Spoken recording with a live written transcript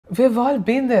We've all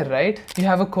been there, right? You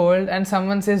have a cold and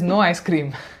someone says no ice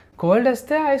cream. Cold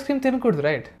aste ice cream tinakuddu,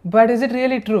 right? But is it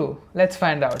really true? Let's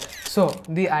find out. So,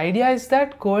 the idea is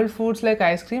that cold foods like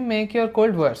ice cream make your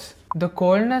cold worse. The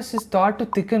coldness is thought to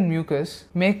thicken mucus,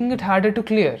 making it harder to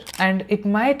clear, and it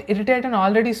might irritate an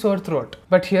already sore throat.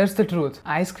 But here's the truth,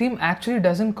 ice cream actually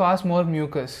doesn't cause more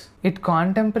mucus. It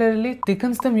contemporarily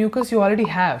thickens the mucus you already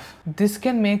have. This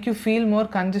can make you feel more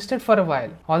congested for a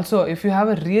while. Also, if you have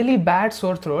a really bad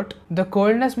sore throat, the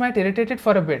coldness might irritate it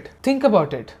for a bit. Think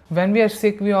about it. When we are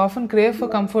sick, we often crave for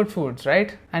comfort foods,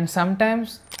 right? And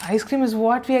sometimes ice cream is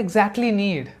what we exactly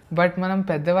need. But మనం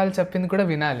పెద్దవాళ్ళు చెప్పింది కూడా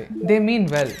వినాలి. They mean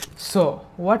well. So,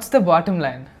 what's the bottom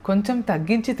line? కొంచెం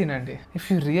తగ్గించి తినండి. If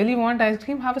you really want ice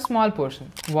cream, have a small portion.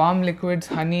 Warm liquids,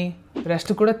 honey, rest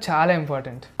కూడా చాలా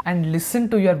important. And listen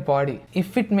to your body. If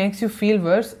it makes you feel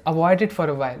worse, avoid it for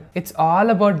a while. It's all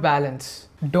about balance.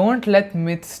 Don't let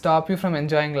myths stop you from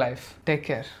enjoying life. Take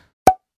care.